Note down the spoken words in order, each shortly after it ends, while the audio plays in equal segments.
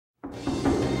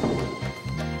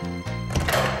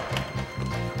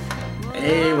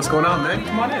Hey, what's going on, man?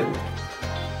 Come on in.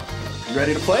 You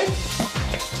ready to play?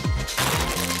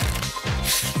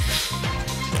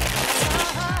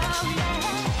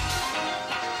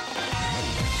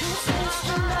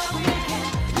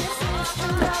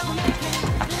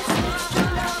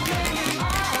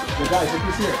 Hey guys, look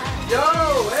who's here.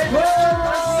 Yo! Hey,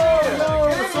 man!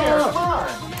 What's up? Come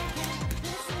on!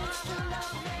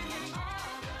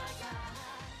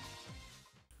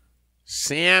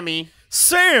 Sammy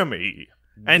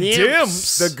and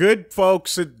Dimps. The good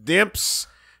folks at Dimps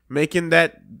making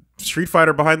that Street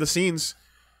Fighter behind the scenes.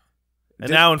 And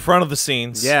now in front of the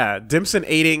scenes. Yeah, Dimps and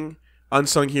aiding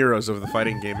unsung heroes of the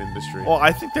fighting game industry. Well,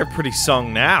 I think they're pretty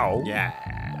sung now. Yeah.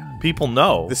 People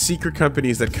know. The secret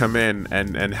companies that come in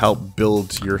and help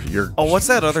build your Oh, what's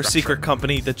that other secret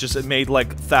company that just made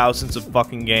like thousands of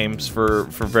fucking games for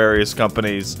various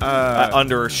companies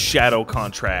under shadow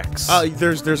contracts?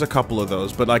 There's a couple of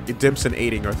those, but like Dimps and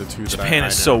aiding are the two that Japan I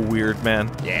is know. so weird, man.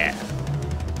 Yeah.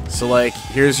 So like,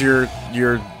 here's your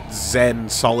Zen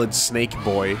Solid Snake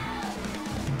boy.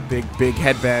 Big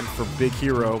headband for big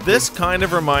hero. This kind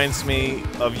of reminds me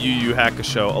of Yu Yu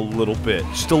Hakusho a little bit,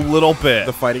 just a little bit.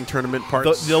 The fighting tournament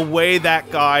parts. The way that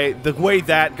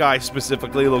guy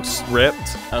specifically looks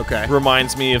ripped. Okay.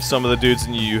 Reminds me of some of the dudes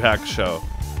in Yu Yu Hakusho.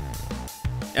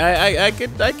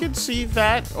 I could see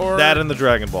that, or That and the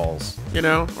Dragon Balls. you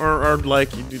know, or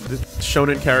like the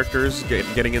shonen characters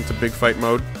getting into big fight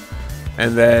mode,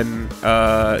 and then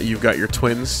you've got your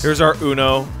twins. Here's our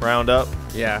Uno roundup.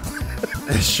 Yeah.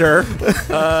 Sure.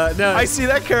 No, I see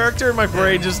that character and my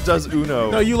brain just does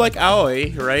Uno. no, you like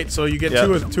Aoi, right? So you get Yeah.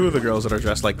 two of the girls that are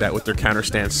dressed like that with their counter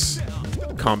stance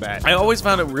combat. I always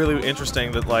found it really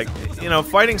interesting that, like, you know,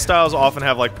 fighting styles often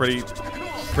have like pretty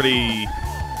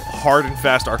hard and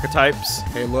fast archetypes.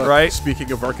 Hey, look. Right?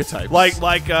 Speaking of archetypes, Is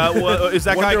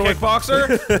that guy Wonder what-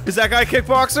 kickboxer? Is that guy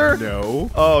kickboxer?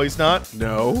 no, Oh, he's not.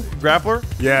 no, Grappler?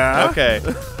 yeah, Okay.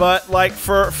 But like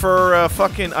for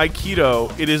fucking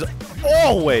Aikido, it is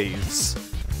always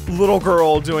little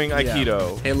girl doing Yeah.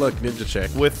 Aikido. Hey, look, ninja chick.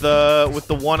 With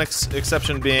the one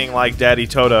exception being like Daddy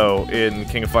Toto in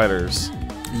King of Fighters.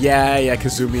 Yeah,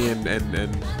 Kazumi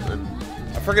and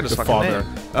I forget his the fucking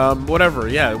father. name. Whatever.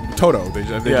 Yeah, Toto. They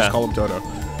Yeah. just call him Toto.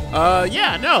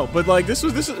 Yeah, no, but like this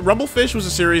Rumblefish was a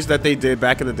series that they did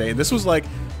back in the day, and this was like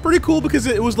pretty cool because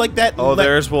it was like that. Oh,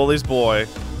 there's Wooly's boy.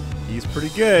 he's pretty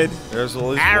good. There's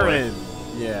Wooly's Aaron. boy.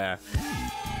 Yeah.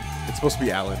 It's supposed to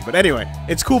be Alan, but anyway,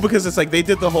 it's cool because it's like they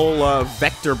did the whole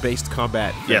vector-based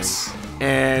combat thing. Yes.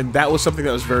 And that was something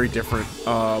that was very different.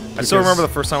 I still remember the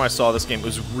first time I saw this game. It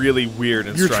was really weird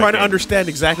and you're trying to striking. understand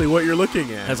exactly what you're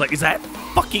looking at. I was like, is that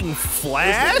fucking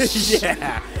Flash?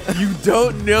 Yeah, you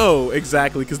don't know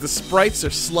exactly because the sprites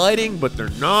are sliding, but they're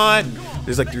not.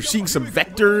 There's like you're seeing some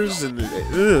vectors, and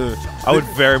I would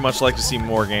very much like to see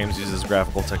more games use this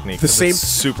graphical technique. The 'cause same- it's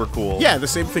super cool. yeah, the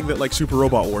same thing that like Super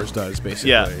Robot Wars does,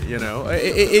 basically. Yeah. You know,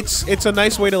 it's a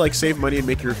nice way to like save money and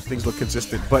make your things look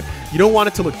consistent, but you don't want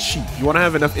it to look cheap. You want to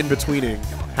have enough in betweening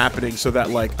happening so that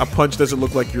like a punch doesn't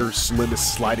look like your limb is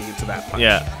sliding into that punch.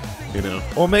 Yeah. You know,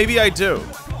 Well, maybe I do.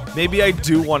 Maybe I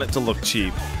do want it to look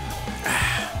cheap.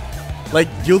 like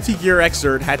Guilty Gear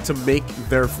Xrd had to make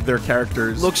their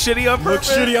characters Look shitty on purpose.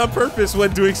 look shitty on purpose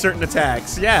when doing certain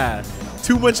attacks. Yeah,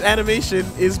 too much animation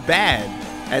is bad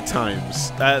at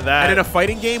times. And in a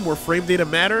fighting game where frame data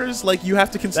matters, like you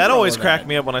have to consider. That all always of cracked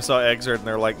me up when I saw Exert and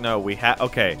they're like, no, we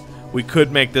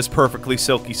could make this perfectly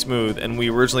silky smooth, and we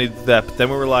originally did that, but then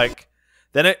we were like,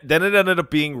 then it ended up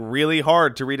being really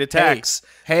hard to read attacks.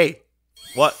 Hey,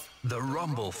 What? The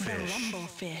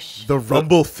Rumblefish. the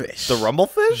Rumblefish. The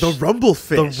Rumblefish? The Rumblefish.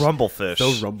 The Rumblefish.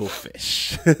 The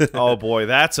Rumblefish. Oh boy,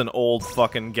 that's an old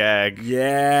fucking gag.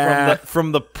 Yeah.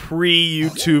 From the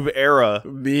pre-YouTube era.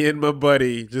 Me and my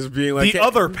buddy just being like, The hey,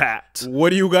 other Pat.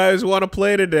 what do you guys want to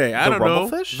play today? I The don't know.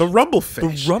 Rumblefish? The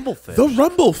Rumblefish. The Rumblefish. The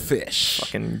Rumblefish.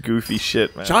 Fucking goofy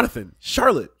shit, man. Jonathan.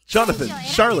 Charlotte. Jonathan.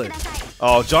 Charlotte.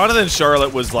 Oh, Jonathan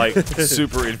Charlotte was like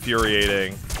super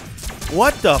infuriating.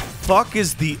 What the fuck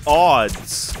is the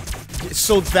odds?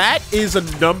 So that is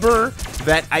a number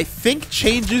that I think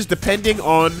changes depending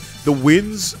on the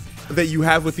wins that you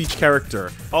have with each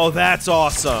character. Oh, that's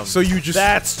awesome. So you just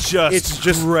That's just it's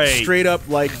just great. straight up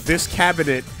like this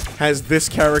cabinet has this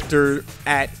character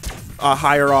at a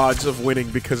higher odds of winning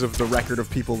because of the record of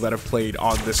people that have played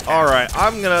on this cabinet. All right,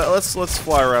 I'm gonna let's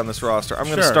fly around this roster. I'm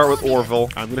gonna Sure. start with Orville.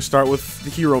 I'm gonna start with the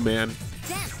Hero Man,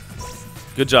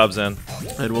 Good job, Zen.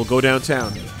 and we'll go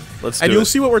downtown. Let's do And you'll it.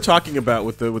 see what we're talking about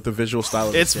with the visual style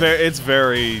of It's this game.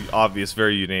 very obvious,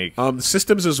 very unique. The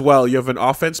systems as well. You have an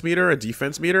offense meter, a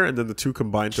defense meter, and then the two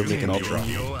combined to make an ultra.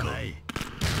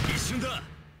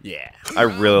 Yeah. I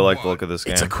really like the look of this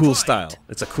game. It's a cool style.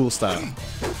 It's a cool style.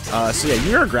 So yeah,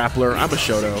 you're a grappler. I'm a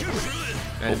Shoto.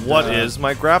 And, What is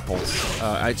my grapple?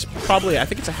 It's probably, I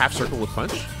think it's a half circle with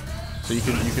punch. So you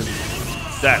can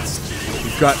you've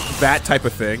got that type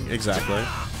of thing, exactly.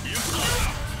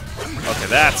 Okay,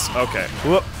 that's okay.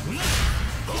 Whoop.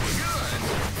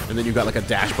 And then you've got like a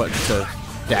dash button to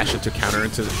dash into counter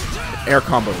into air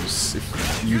combos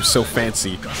if you so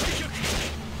fancy.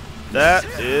 That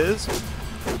is.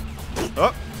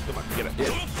 Oh, come on, get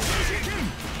it.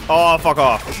 Oh, fuck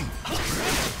off.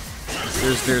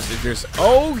 There's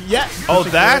oh yeah. Oh,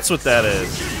 that's what that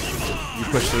is. You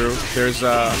push through. There's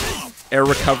air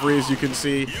recovery, as you can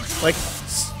see, like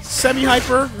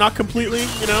semi-hyper, not completely,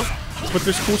 you know, but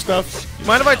there's cool stuff. You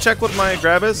mind if I check what my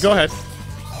grab is? Go ahead,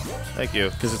 Thank you.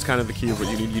 because it's kind of the key of what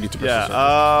you need. You need to press Yeah. this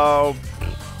up.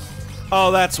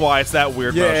 Oh, that's why it's that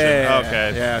weird motion.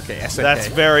 Okay. Yeah. Okay. SNK. That's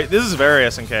very. This is very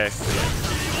SNK.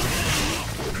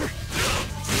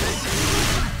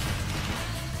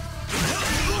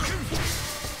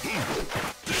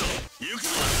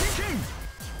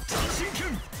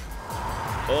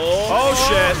 Oh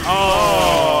shit!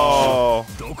 Oh.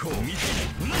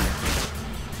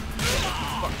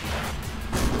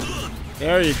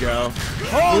 There you go.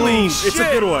 Holy Ooh, shit! It's a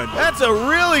good one. That's a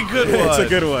really good one. It's a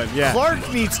good one. Yeah.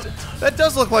 Clark needs. That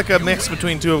does look like a mix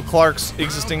between two of Clark's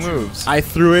existing moves. I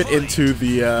threw it into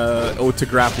the Ode to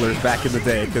Grapplers back in the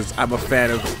day because I'm a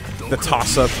fan of the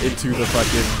toss-up into the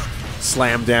fucking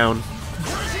slam down.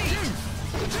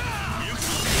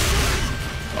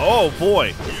 Oh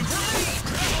boy.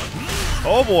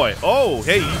 Oh boy. Oh,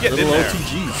 hey, you get in Little there.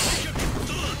 OTGs.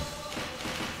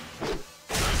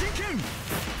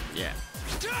 Yeah.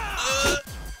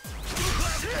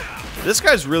 This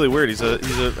guy's really weird. He's a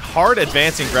hard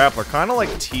advancing grappler, kind of like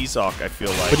T-Sock, I feel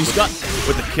like. But he's got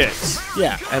with the kicks.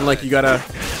 yeah, and like you gotta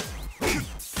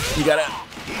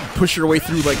push your way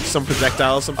through like some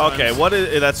projectiles sometimes. Okay, what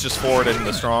is that's just forward into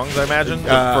the strongs, I imagine,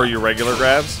 for your regular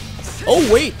grabs. Oh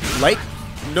wait, light.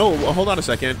 No, hold on a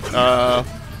second.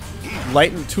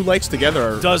 Light and two lights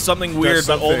together Does something weird,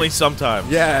 something. but only sometimes.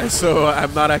 Yeah, so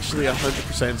I'm not actually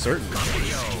 100% certain.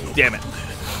 Damn it.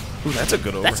 Ooh, that's a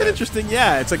good overhead. That's an interesting.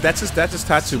 Yeah, it's like that's his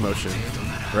Tatsu motion,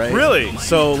 right? Really?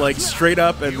 So like straight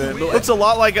up and then. Looks a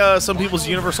lot like some people's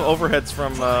universal overheads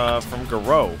from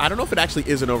Garou. I don't know if it actually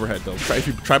is an overhead though. If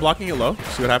you try blocking it low,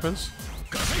 see what happens.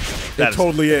 That It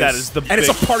totally is. That is the. And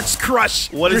it's big- a parts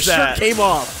crush. What Your is that? shirt came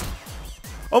off.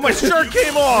 Oh, my shirt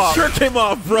came off. Shirt came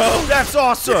off, bro. That's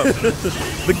awesome.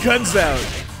 The gun's out.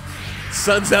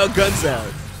 Sun's out, guns out.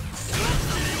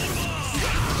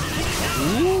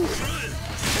 Ooh.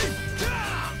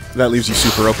 That leaves you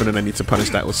super open, and I need to punish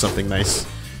that with something nice.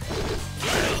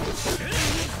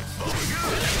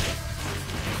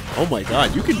 Oh my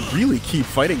god, you can really keep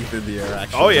fighting within the air,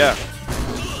 actually. Oh yeah.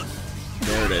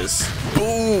 There it is.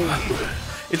 Boom.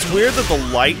 It's weird that the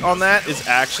light on that is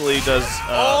actually does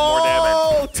more damage.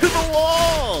 Oh, to the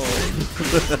wall!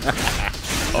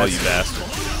 Oh, you bastard.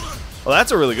 Well,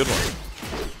 that's a really good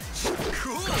one.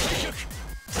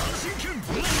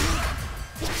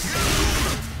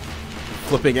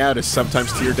 Flipping out is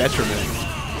sometimes to your detriment.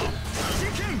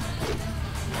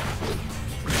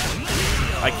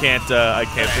 I can't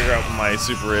figure out what my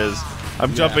super is.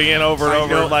 I'm jumping in over and I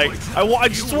over, know. like I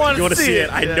just want You to want to see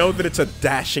it. I know that it's a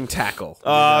dashing tackle.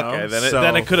 you Okay, know?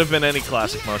 then it could have been any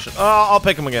classic motion. I'll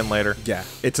pick him again later. Yeah,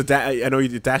 it's a. I know you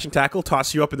did dashing tackle,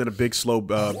 toss you up, and then a big slow,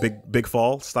 big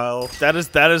fall style. That is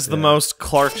the most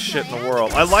Clark shit in the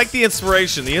world. I like the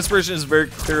inspiration. The inspiration is very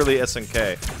clearly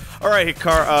SNK. All right,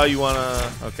 Hikari, you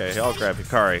wanna? Okay, I'll grab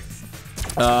Hikari.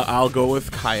 I'll go with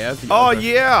Kaya.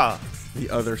 Yeah, The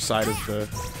other side of the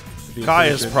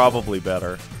Kaya's equation. probably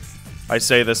better. I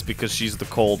say this because she's the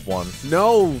cold one.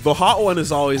 No, the hot one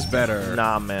is always better.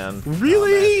 Nah, man.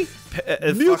 Really?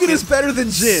 Mugen is better than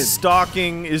Jin.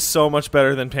 Stalking is so much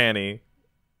better than Panny.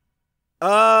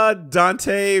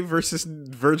 Dante versus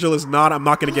Virgil is not. I'm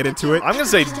not gonna get into it. I'm gonna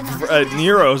say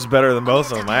Nero's better than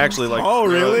both of them. I actually like. Oh,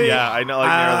 really? Yeah, I know. Like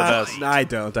Nero the best. No, I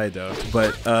don't.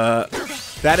 But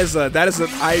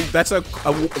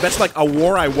that's like a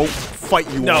war I won't fight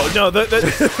you No, on. no.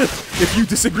 If you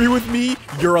disagree with me,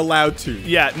 you're allowed to.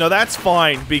 Yeah, no, that's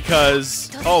fine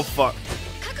because. Oh fuck.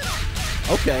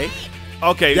 Okay.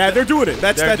 Okay. Yeah, they're doing it.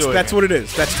 That's doing what it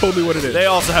is. That's totally what it is. They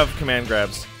also have command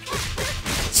grabs.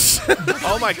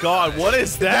 Oh my god, what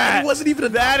is that? It wasn't even a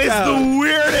That is knockdown. the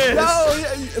weirdest.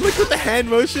 No, look with the hand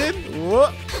motion.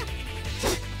 What?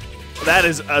 That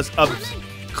is a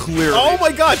clearly. Oh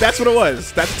my god, that's what it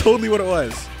was. That's totally what it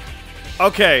was.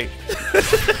 Okay.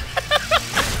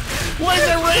 What is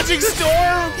that raging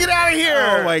storm? Get out of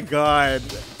here! Oh my god.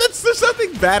 That's There's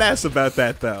something badass about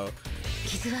that though.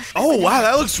 Oh wow,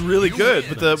 that looks really good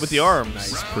with the arms.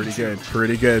 Nice, pretty good,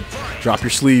 pretty good. Drop your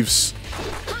sleeves.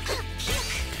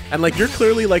 And like you're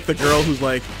clearly like the girl who's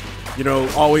like, you know,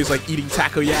 always like eating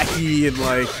takoyaki and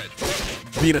like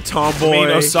being a tomboy. You mean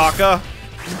Osaka?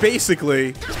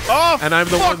 Basically. Oh, and I'm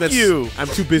the fuck one that's you. I'm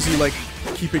too busy like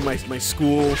keeping my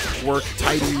school work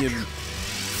tidy and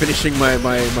finishing my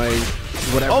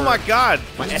whatever. Oh my god,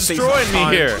 my you're essays destroying on me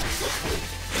time. here.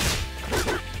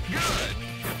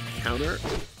 Counter.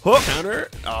 Hook. Counter.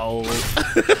 Oh.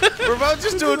 We're about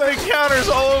just doing big counters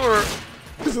all over.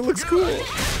 Because it looks cool.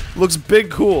 Looks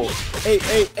big cool. Hey,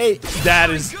 hey, hey.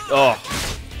 That is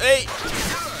Hey.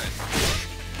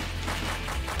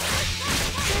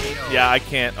 Yeah, I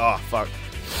can't. Oh fuck.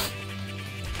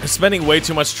 I'm spending way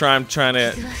too much time trying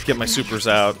to get my supers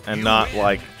out and not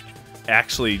like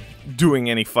actually doing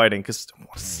any fighting because.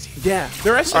 Yeah,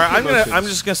 there are some. All right, I'm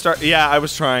just gonna start. Yeah, I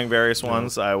was trying various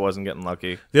ones. I wasn't getting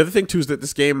lucky. The other thing too is that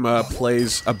this game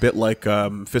plays a bit like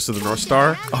Fist of the North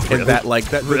Star, really? and that like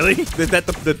that Really?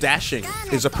 the dashing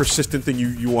is a persistent thing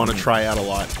you want to try out a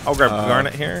lot. I'll grab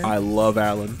Garnet here. I love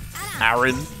Alan.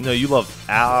 Aaron. No, you love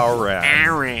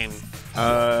Aaron.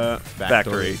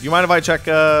 Factory. You mind if I check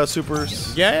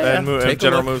supers? Yeah. And Take a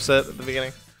general look. moveset at the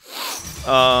beginning.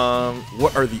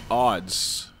 What are the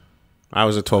odds? I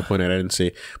was at 12.8. I didn't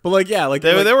see, but like yeah, like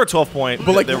They were 12 point.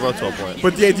 But like they were both 12 point.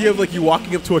 But the idea of like you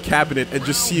walking up to a cabinet and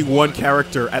just seeing one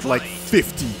character at like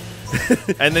 50.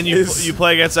 And then you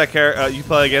play against that character. You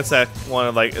play against that one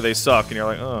of like they suck, and you're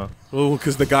like, oh. Well,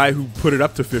 because the guy who put it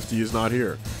up to 50 is not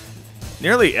here.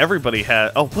 Nearly everybody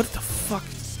had. Oh, what the fuck?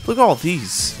 Look at all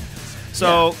these.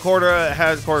 So Corda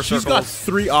has quarter She's circles. got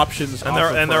 3 options, and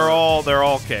they're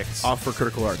all kicks. off for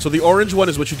critical art. So the orange one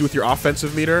is what you do with your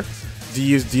offensive meter.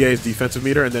 DA is defensive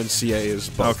meter, and then CA is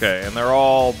both. Okay, and they're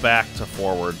all back to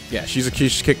forward. Yeah, she's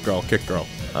kick girl. Okay,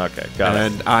 got it.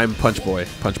 And I'm punch boy.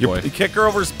 Kick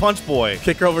girl versus punch boy.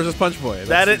 Kick girl versus punch boy.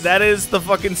 That is the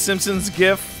fucking Simpsons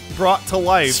gif brought to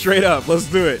life. Straight up. Let's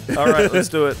do it. All right, let's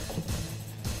do it.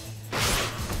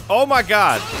 Oh my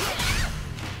god,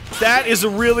 that is a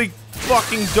really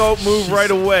fucking dope move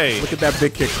right away. Look at that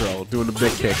big kick girl doing the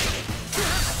big kick.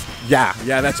 Yeah,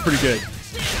 that's pretty good.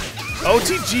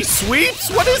 OTG sweeps?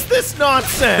 What is this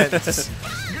nonsense?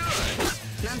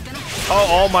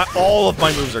 Oh, all of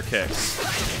my moves are kicks.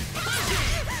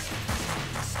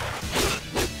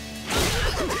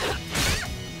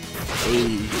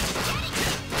 Hey.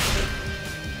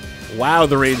 Wow,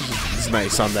 the range is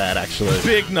nice on that, actually.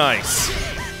 Big nice.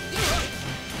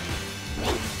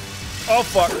 Oh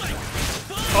fuck.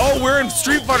 Oh, we're in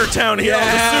Street Fighter Town here on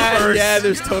the supers. Yeah,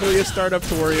 there's totally a startup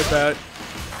to worry about.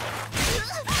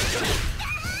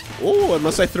 Oh,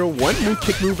 unless I throw one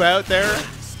kick move out there.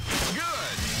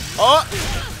 Oh!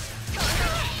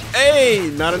 Hey,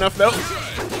 not enough though.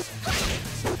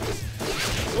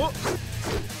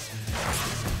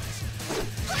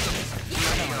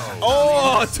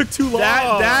 Oh, it took too long.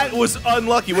 That was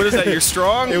unlucky. What is that? You're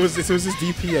strong? It was his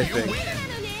DP, I think.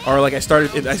 Or like I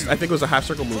started. I think it was a half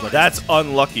circle move. That's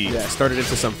unlucky. Yeah, I started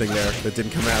into something there that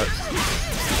didn't come out.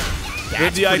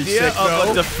 The idea sick, of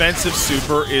though. a defensive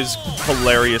super is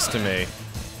hilarious to me.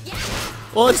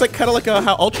 Well, it's like kind of like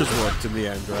how ultras worked in the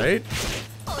end, right?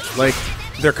 Like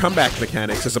their comeback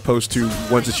mechanics as opposed to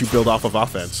ones that you build off of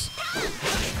offense.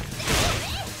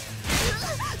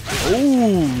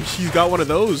 Ooh, she's got one of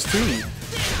those too.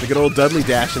 The good old Dudley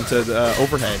dash into the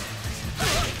overhead.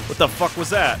 What the fuck was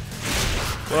that?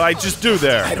 What did I just do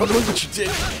there? I don't know what you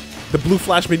did. The blue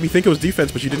flash made me think it was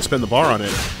defense, but you didn't spend the bar on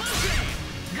it.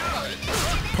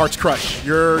 Parts crush.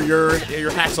 Your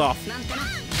hat's off.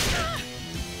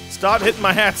 Stop hitting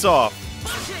my hats off.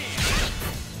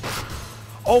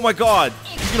 Oh my god.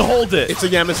 You can hold it. It's a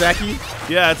Yamazaki.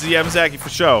 Yeah, it's a Yamazaki for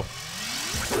show.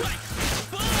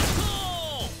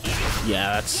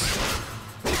 Yeah, that's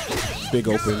big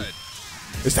open.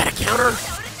 Is that a counter?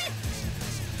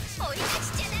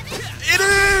 It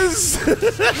is!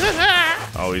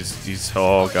 Oh, he's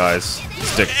oh guys.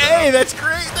 Stick. Hey, that's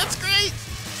great. That's great.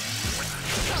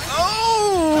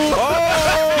 Oh!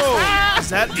 Oh!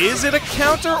 Is it a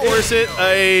counter or is it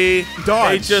a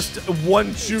dodge? A just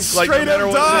one juke like Straight no matter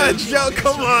up what it dodge. is? Yo,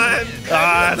 come on.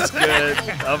 Ah, that's good.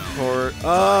 Of course.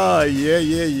 Oh,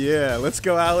 yeah. Let's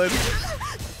go, Alan.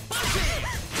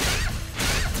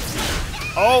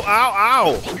 Oh,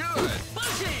 ow.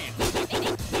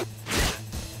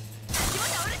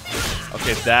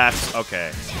 Okay, that's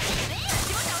okay.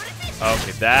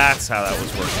 Okay, that's how that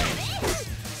was working.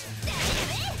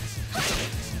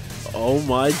 Oh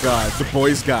my god, the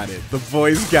boys got it. The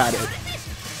boys got it.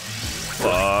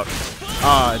 Fuck.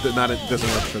 It doesn't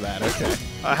work for that. Okay.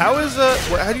 How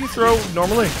do you throw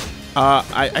normally?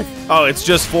 Oh, it's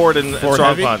just forward and strong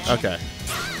heavy? punch. Okay.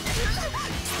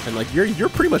 And like you're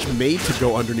pretty much made to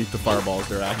go underneath the fireballs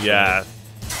there. Actually. Yeah.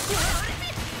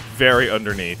 Very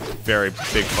underneath. Very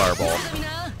big fireball.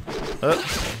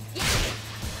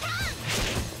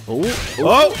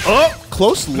 Oh!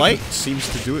 Close light seems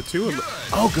to do it too.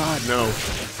 Oh God, no.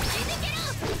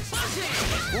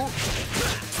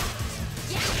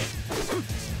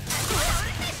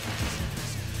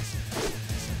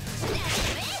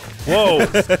 Whoa.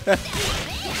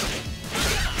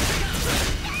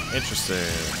 Interesting.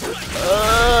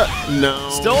 No.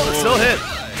 Still hit.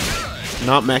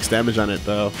 Not max damage on it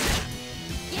though.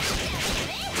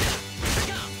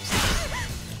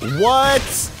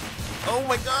 What? Oh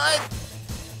my God.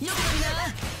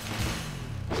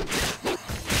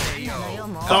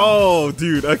 Oh,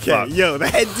 dude. Okay. Fuck. Yo, the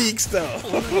head deeks though.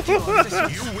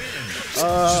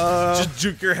 Just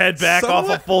juke your head back off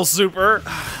a full super.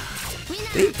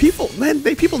 People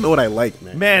know what I like,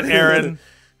 man. Man, Aaron.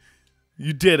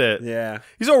 You did it. Yeah.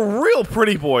 He's a real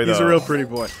pretty boy, though. He's a real pretty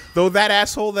boy. Though that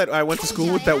asshole that I went to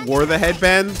school with that wore the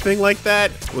headband thing like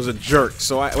that was a jerk.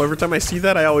 So every time I see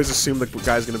that, I always assume the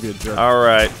guy's going to be a jerk. All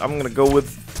right. I'm going to go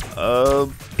with...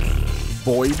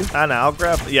 Boyd? I know. I'll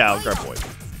grab Boyd.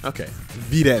 Okay.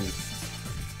 Viren.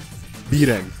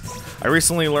 I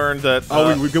recently learned that...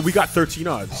 we got 13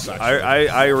 odds.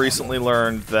 I recently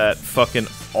learned that fucking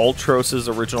Ultros'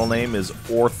 original name is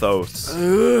Orthos.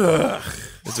 Ugh.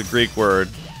 It's a Greek word.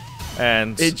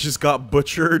 And... It just got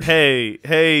butchered.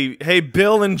 Hey,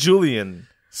 Bill and Julian.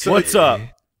 So what's up?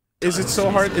 Is it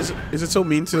so hard? Is it so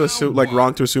mean to assume, like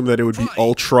wrong to assume that it would be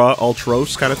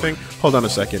Ultros kind of thing? Hold on a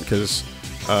second, because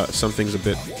something's a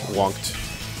bit wonked.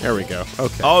 There we go.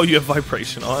 Okay. Oh, you have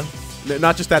vibration on?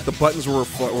 Not just that, the buttons were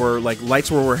like lights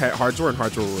were where hards were and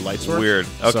hards were where lights were. Weird.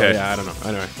 Okay. So, yeah, I don't know.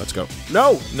 Anyway, let's go.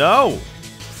 No.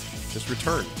 Just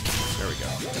return. There we go.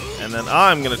 And then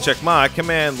I'm gonna check my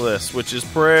command list, which is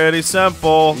pretty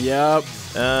simple. Yep.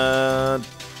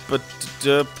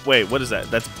 Wait, what is that?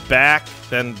 That's back,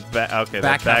 then back. Okay,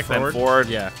 back, then forward.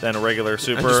 Yeah. Then a regular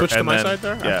super. And just switch to and my then, side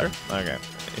there. Yeah. After? Okay.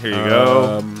 Here you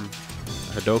go.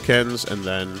 Hadokens and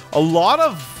then A lot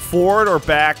of forward or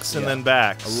backs and then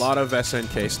backs. a lot of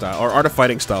SNK style or Art of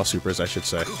Fighting style supers, I should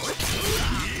say.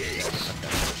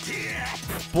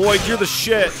 Boyd, you're the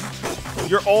shit.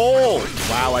 You're old.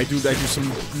 Wow, I do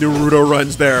some Naruto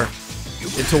runs there.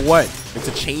 Into what?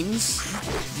 Into chains?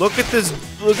 Look at this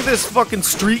fucking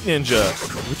street ninja.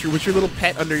 With your little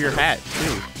pet under your hat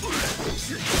too.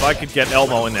 If I could get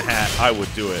Elmo in the hat, I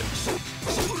would do it.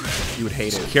 You would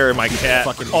hate it. Carry my cat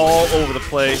fucking all over the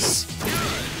place.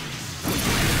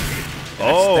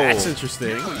 That's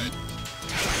interesting.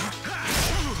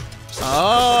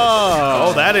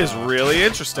 Oh, that is really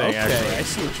interesting. Okay, Actually, I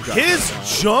see what you got.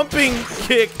 his jumping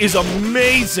kick is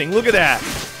amazing. Look at that.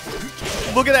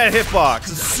 Look at that hitbox.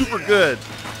 It's super good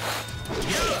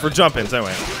for jump-ins.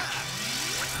 Anyway.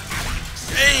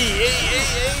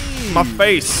 Hey. My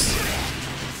face.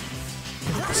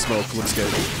 The smoke looks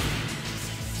good.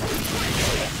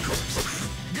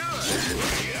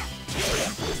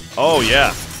 Oh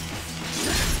yeah.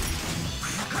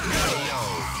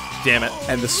 Damn it.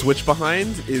 And the switch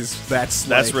behind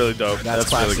that's really dope.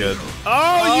 That's really good.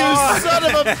 Oh, you son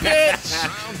of a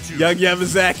bitch! Young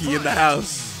Yamazaki in the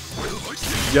house.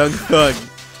 Young Thug.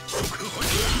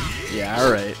 Yeah,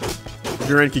 alright.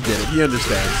 Duran can get it. He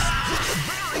understands.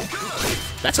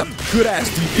 That's a good-ass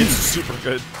DP. It's super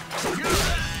good.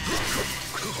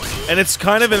 And it's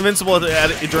kind of invincible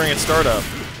during its startup.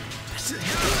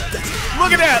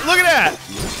 Look at that! Look at that!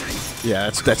 Yeah,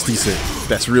 that's decent.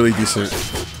 That's really decent.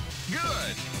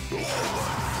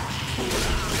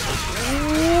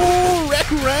 Ooh,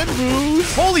 Rekuran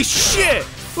moves! Holy shit!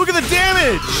 Look at the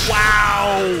damage!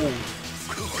 Wow!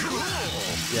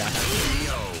 Yeah.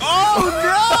 Oh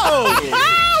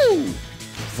no!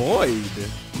 Void.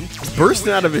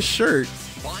 Bursting out of his shirt.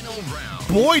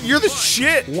 Boyd, you're the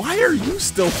shit! Why are you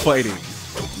still fighting?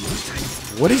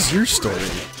 What is your story?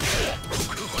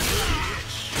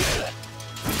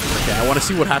 Okay, I want to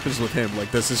see what happens with him.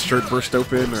 Like, does his shirt burst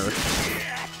open, or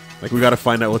like we got to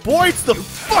find out what. Boyd's the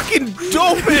fucking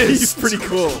dopest. He's pretty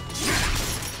cool.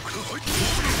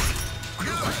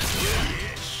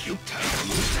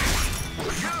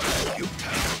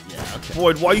 Yeah, okay.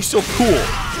 Boyd, why are you so cool?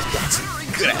 That's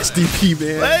good ass DP,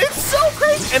 man. It's so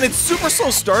crazy, and it's super slow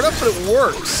startup, but it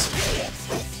works.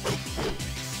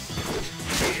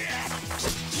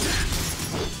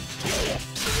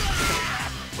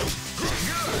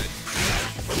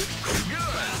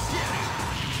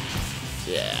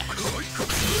 Yeah.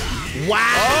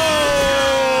 Wow!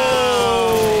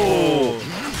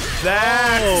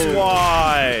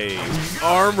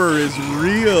 armor is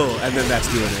real, and then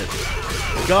that's doing it.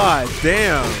 God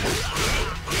damn.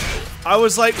 I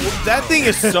was like, that thing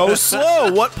is so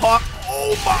slow. What pop?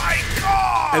 Oh my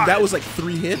god! And that was like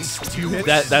 3 hits, 2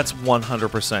 hits. That's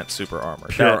 100% super armor.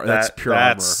 That's pure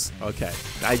armor. Okay.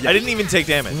 I didn't even take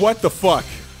damage. What the fuck?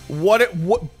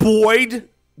 What Boyd?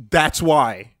 That's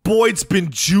why. Boyd's been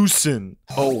juicing.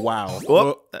 Oh wow.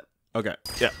 Whoop. Okay.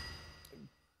 Yeah.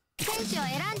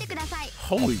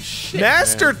 Holy shit.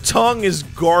 Master man. Tongue is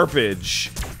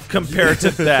garbage compared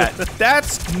to that.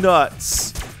 That's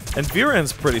nuts. And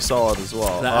Viren's pretty solid as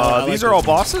well. These are all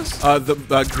bosses?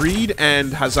 The Greed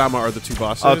and Hazama are the 2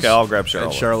 bosses. Okay, I'll grab Cheryl.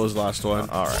 And Cheryl is the last one.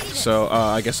 All right. So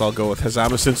I guess I'll go with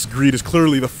Hazama since Greed is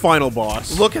clearly the final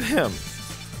boss. Look at him.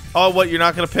 Oh, what? You're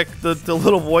not going to pick the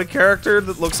little void character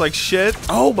that looks like shit?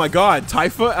 Oh my god,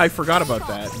 Taifa? I forgot about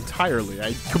that entirely.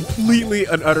 I completely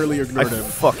and utterly ignored him.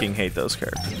 Fucking hate those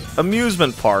characters.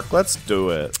 Amusement Park. Let's do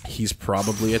it. He's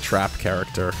probably a trap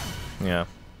character. Yeah.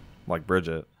 Like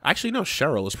Bridget. Actually, no,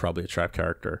 Cheryl is probably a trap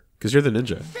character. Because you're the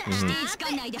ninja.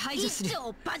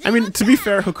 I mean, to be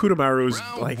fair, Hakudamaru is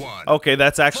like... Okay,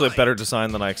 that's actually a better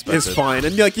design than I expected. It's fine.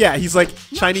 And like, yeah, he's like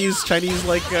Chinese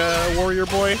like warrior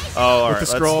boy. Oh, with alright.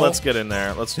 the Let's get in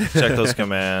there. Let's check those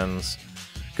commands.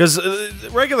 Because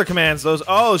regular commands, those...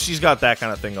 Oh, she's got that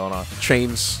kind of thing going on.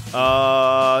 Chains.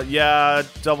 Yeah,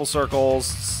 double circles,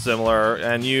 similar.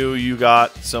 And you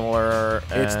got similar.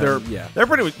 It's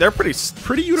They're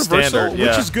pretty universal, standard, yeah.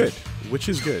 which is good. Which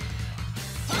is good.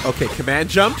 Okay, command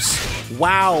jumps.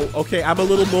 Wow. Okay, I'm a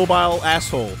little mobile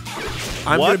asshole.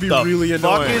 I'm gonna be really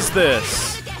annoying. What the fuck is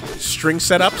this? String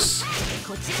setups.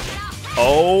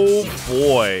 Oh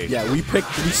boy. Yeah, we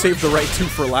saved the right 2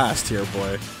 for last here,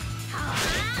 boy.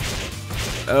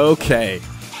 Okay.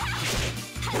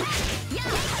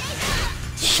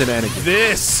 Shenanigans.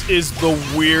 This is the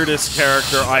weirdest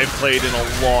character I've played in a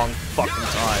long fucking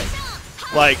time.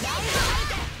 Like,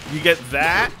 you get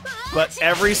that, but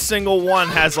every single one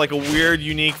has like a weird,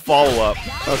 unique follow-up.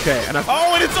 Okay, and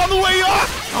oh, and it's on the way up!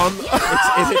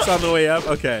 It's on the way up?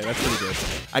 Okay, that's pretty good.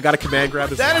 I got a command grab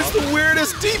as well. That is the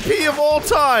weirdest DP of all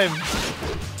time!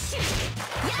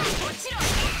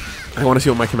 I want to see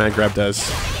what my command grab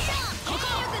does.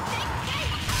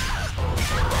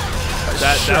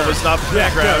 That was not the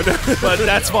background, but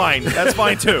that's fine. That's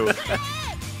fine too.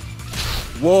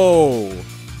 Whoa.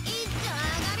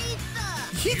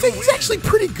 He's actually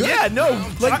pretty good. Yeah, no,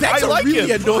 like that's I like a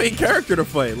really him. annoying character to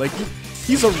play. Like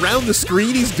he's around the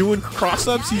screen, he's doing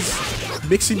cross-ups, he's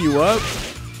mixing you up.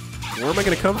 Where am I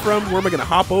gonna come from? Where am I gonna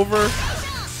hop over?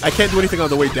 I can't do anything on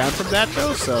the way down from that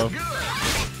though, so.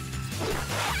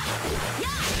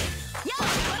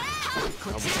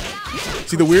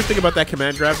 See, the weird thing about that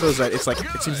command grab though is that it's like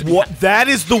it seems to be That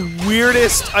is the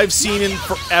weirdest I've seen in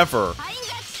forever.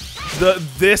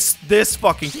 This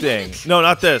fucking thing. No,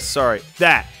 not this. Sorry,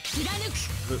 that.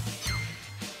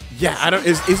 Yeah, I don't.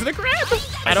 Is it a grab?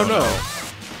 I don't know.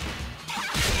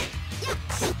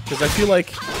 Because I feel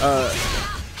like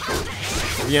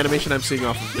the animation I'm seeing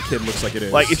off of the kid looks like it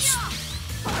is. Like it's.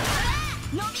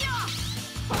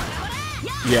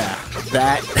 Yeah,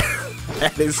 that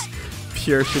that is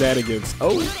pure shenanigans.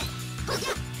 Oh,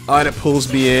 and it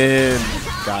pulls me in.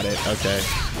 Got it. Okay.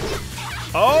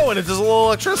 Oh, and it does a little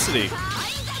electricity.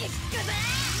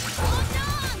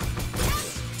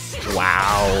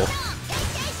 Wow.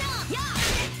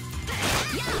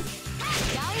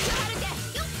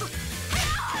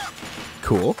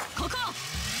 Cool.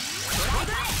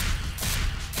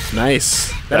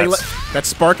 Nice. That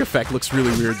spark effect looks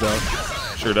really weird though.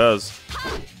 Sure does.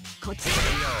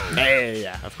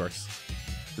 Yeah, of course.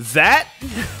 That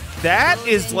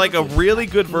is like a really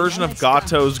good version of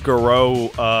Gato's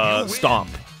Garo stomp.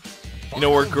 You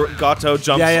know where Gato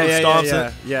jumps and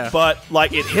stomps yeah. But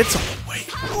like it hits way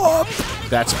up.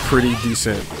 That's pretty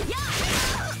decent.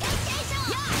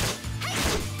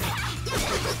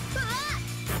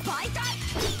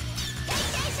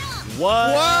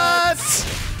 What?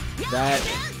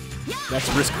 That's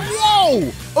risky.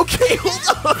 Whoa! Okay, hold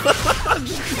on.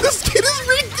 This kid is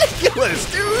ridiculous,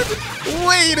 dude.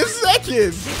 Wait a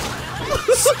second.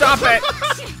 Stop it.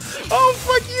 Oh,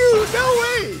 fuck you. No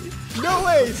way. No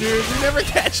way, dude. You're never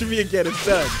catching me again. It's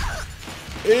done.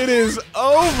 It is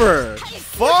over.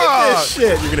 Fuck. Look at this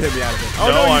shit. You're going to hit me out of it. Oh,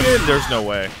 no, you didn't. There's no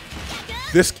way.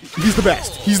 He's the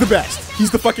best. He's the best.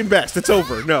 He's the fucking best. It's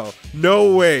over. No.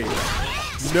 No way.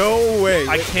 No way.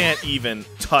 I can't even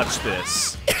touch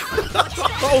this.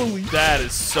 Holy. That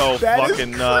is so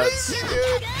fucking nuts. Crazy,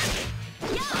 dude.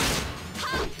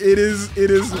 It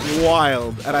is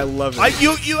wild, and I love it.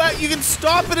 You can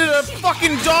stop it at a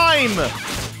fucking dime.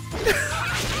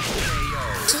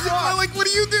 Like, what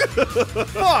do you do?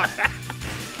 Fuck!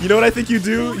 You know what I think you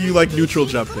do? You like neutral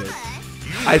jump in.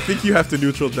 I think you have to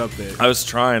neutral jump in. I was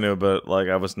trying to, but like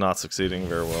I was not succeeding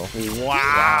very well.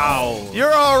 Wow.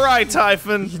 You're all right,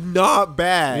 Typhon. Not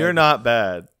bad. You're not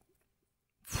bad.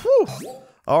 Whew.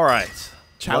 All right.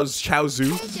 Chow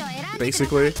Zhu,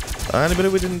 basically. Anybody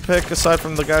we didn't pick aside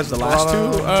from the guys The last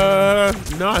two?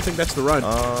 No, I think that's the run.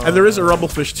 And there is a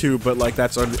Rumblefish too, but like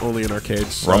that's only in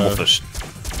arcades. Rumblefish.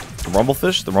 The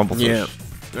Rumblefish? The Rumblefish. Yeah.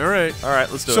 All right. All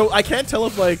right, let's do it. So I can't tell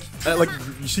if like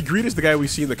you see, Greed is the guy we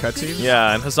see in the cutscene.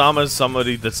 Yeah, and Hazama is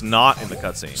somebody that's not in the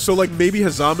cutscene. So like maybe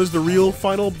Hazama's the real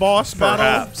final boss battle.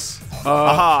 Perhaps.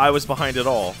 Aha! I was behind it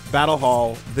all. Battle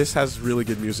Hall. This has really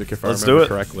good music if I Let's remember do it.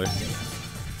 correctly.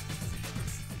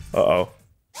 Uh-oh.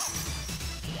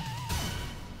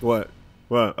 What?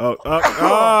 What? Oh,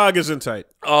 Gesundheit.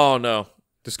 Oh, no.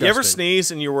 Disgusting. You ever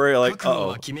sneeze and you worry like,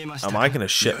 uh-oh, am I gonna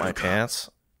shit my pants?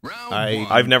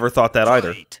 I've never thought that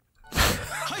either.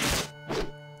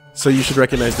 So you should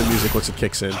recognize the music once it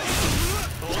kicks in.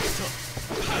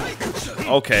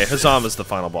 Okay, Hazama's the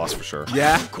final boss for sure.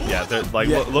 Yeah? Yeah, they're like,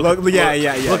 Yeah, look at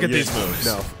yeah. Look at these moves.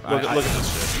 No. Look at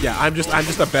this shit. Yeah, I'm just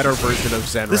a better version of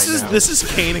Zen right now. This is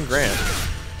Kane and Grant.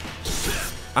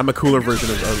 I'm a cooler version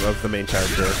of the main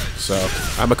character, so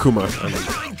I'm a Kuma.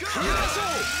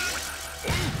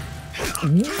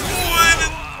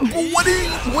 What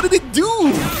did it do?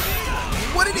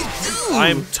 What did it do?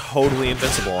 I'm totally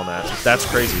invincible on that. That's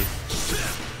crazy.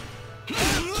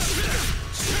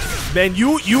 Man,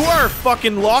 you are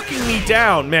fucking locking me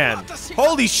down, man.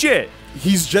 Holy shit.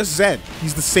 He's just Zen.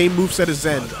 He's the same moveset as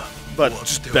Zen, But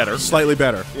just better. slightly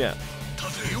better. Yeah.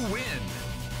 You win.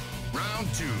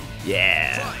 Round 2.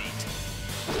 Yeah.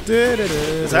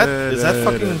 Is that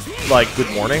fucking like Good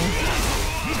Morning?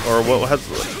 Or what has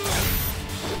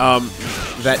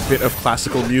that bit of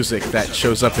classical music that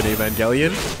shows up in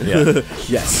Evangelion? Yeah.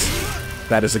 Yes.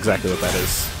 That is exactly what that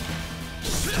is.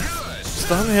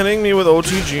 Stop hitting me with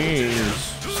OTGs.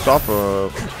 Stop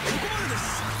it.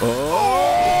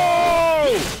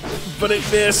 Oh! But it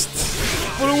missed.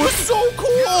 But it was so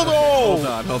cool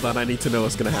though! Hold on, I need to know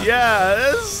what's gonna happen. Yeah,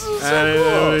 this is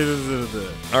so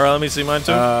cool. Alright, let me see mine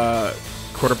too.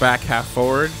 Quarterback, half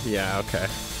forward. Yeah, okay.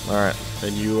 Alright.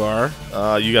 And you are?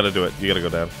 You gotta do it. You gotta go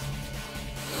down.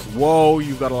 Whoa,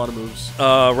 you've got a lot of moves.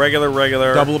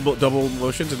 Regular. Double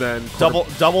motions and then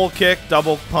Double kick,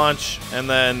 double punch, and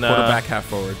then quarterback, half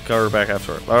forward. Quarterback, half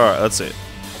forward. Alright, let's see it.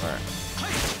 Alright.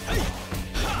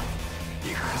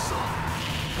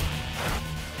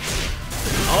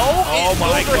 Oh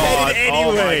my god. Anyway.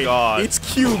 Oh my god. It's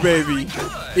Q, baby.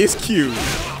 It's Q.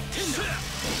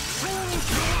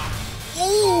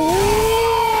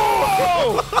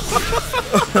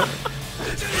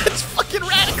 It's fucking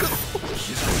radical.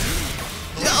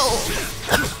 Yo.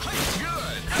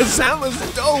 The sound was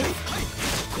dope.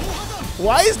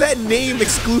 Why is that name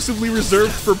exclusively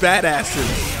reserved for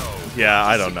badasses? Yeah,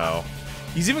 I don't know.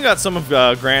 He's even got some of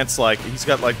Grant's, like, he's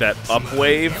got like that up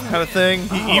wave kind of thing.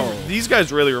 These guys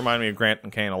really remind me of Grant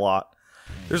and Kane a lot.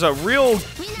 There's a real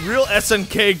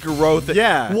SNK growth.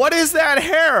 Yeah. What is that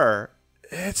hair?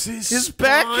 It's his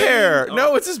back hair.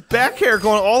 No, it's his back hair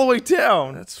going all the way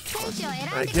down.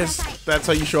 I guess that's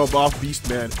how you show up off Beast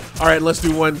Man. All right, let's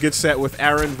do one good set with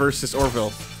Aaron versus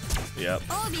Orville. Yep.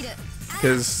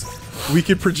 Because we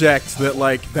could project that,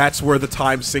 like, that's where the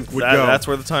time sync would go. That's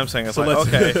where the time sync is. So like,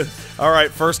 okay. All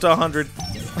right, first 100.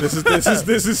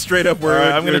 This is straight up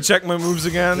where I'm gonna check my moves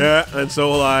again. Yeah, and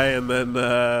so will I. And then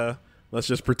let's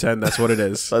just pretend that's what it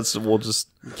is. We'll just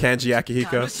Kanji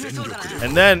Akihiko.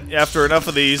 And then after enough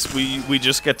of these, we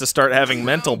just get to start having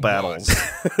mental battles.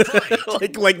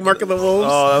 like Mark of the Wolves.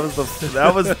 Oh,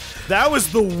 that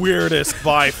was the weirdest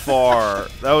by far.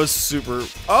 That was super.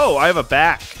 Oh, I have a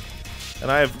back,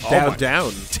 and I have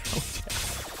down.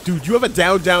 Dude, you have a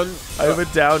down. I have a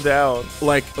down.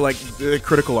 Like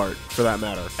critical art for that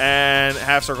matter. And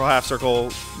half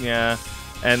circle. Yeah,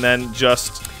 and then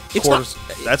just. It's quarters.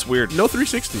 That's weird. No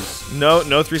 360s. No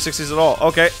 360s at all.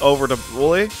 Okay, over to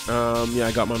Wooly. Yeah,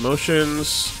 I got my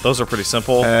motions. Those are pretty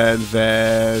simple. And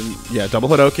then, yeah, double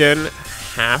Hadoken,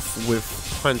 half with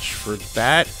punch for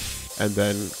that, and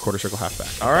then quarter circle, half back.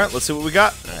 All right, let's see what we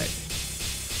got. All right.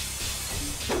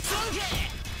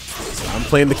 So I'm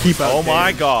playing the keep out Oh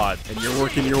my game, god. and you're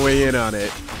working your way in on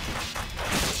it.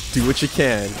 Do what you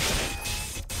can.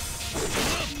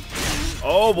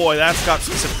 Oh boy, that's got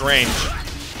specific range.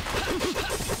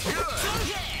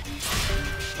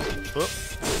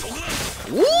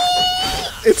 Woo!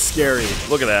 It's scary.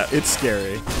 Look at that. It's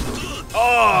scary.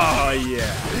 Oh,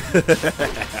 yeah.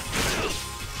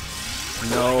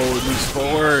 No, moves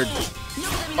forward.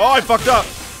 Oh, I fucked up.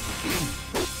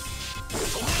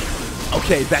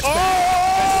 Okay, that's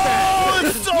bad. Oh,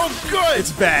 it's so good.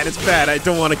 It's bad. It's bad. I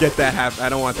don't want to get that. I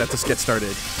don't want that to get started.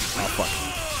 Oh fuck.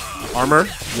 Armor?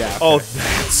 Yeah. Oh,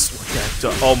 that's what that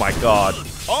does. Oh my god.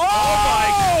 Oh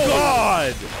my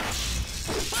god.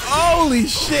 Holy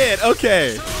shit.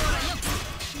 Okay.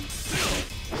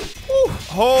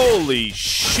 Holy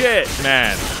shit,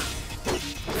 man.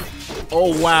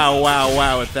 Oh wow, wow,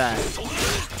 wow at that.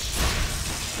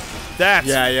 That's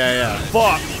Yeah.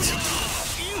 fucked.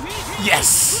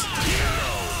 Yes.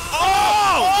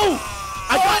 Oh!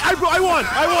 I won.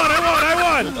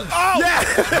 Oh! Yeah.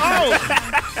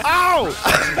 Oh!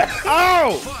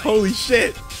 Oh! Holy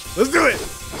shit. Let's do it.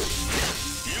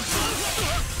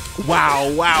 Wow.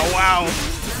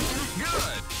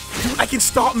 Dude, I can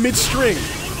stop mid-string.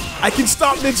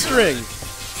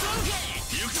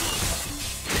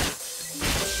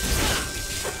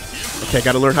 Okay,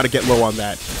 gotta learn how to get low on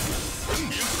that.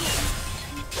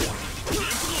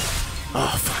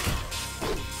 Oh, fuck.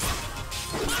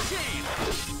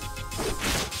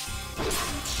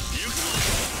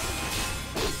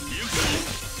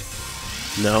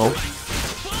 No.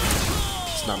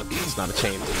 It's not a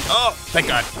chain. Oh, thank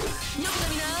God.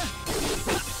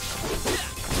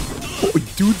 Oh,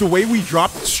 dude, the way we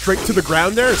dropped straight to the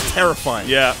ground there is terrifying.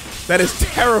 Yeah. That is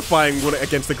terrifying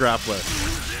against the grappler.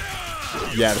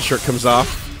 Yeah, the shirt comes off.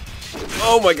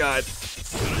 Oh my God.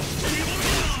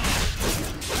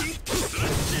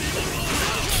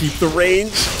 Keep the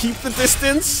range, keep the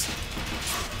distance.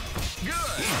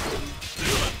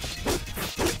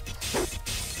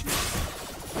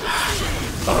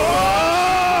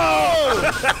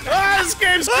 This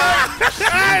game's great!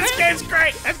 This game's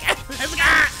great!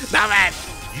 Stop it!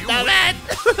 Final round.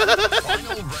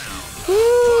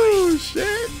 Ooh,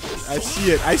 shit. I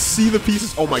see it. I see the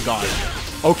pieces. Oh my God.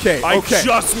 Okay, I okay.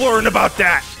 just learned about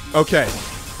that! Okay.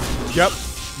 Yep,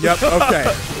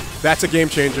 okay. That's a game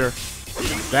changer.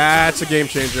 That's a game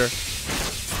changer.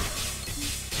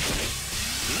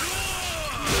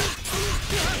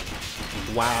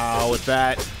 Wow, with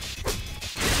that.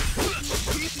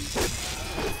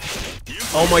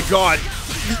 Oh my God.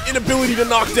 The inability to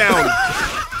knock down.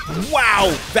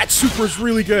 Wow, that super is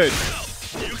really good.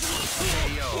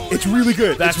 It's really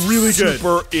good. That it's really good.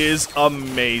 super is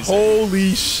amazing.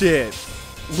 Holy shit.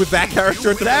 With that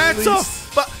character at the very least.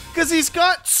 Because he's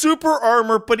got super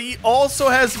armor, but he also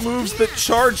has moves that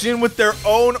charge in with their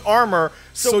own armor.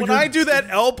 So when I do that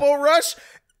elbow rush,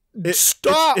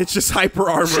 stop. It's just hyper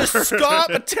armor. Just stop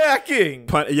attacking.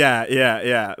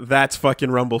 Yeah. That's fucking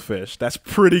Rumblefish. That's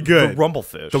pretty good. The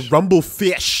Rumblefish. The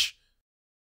Rumblefish.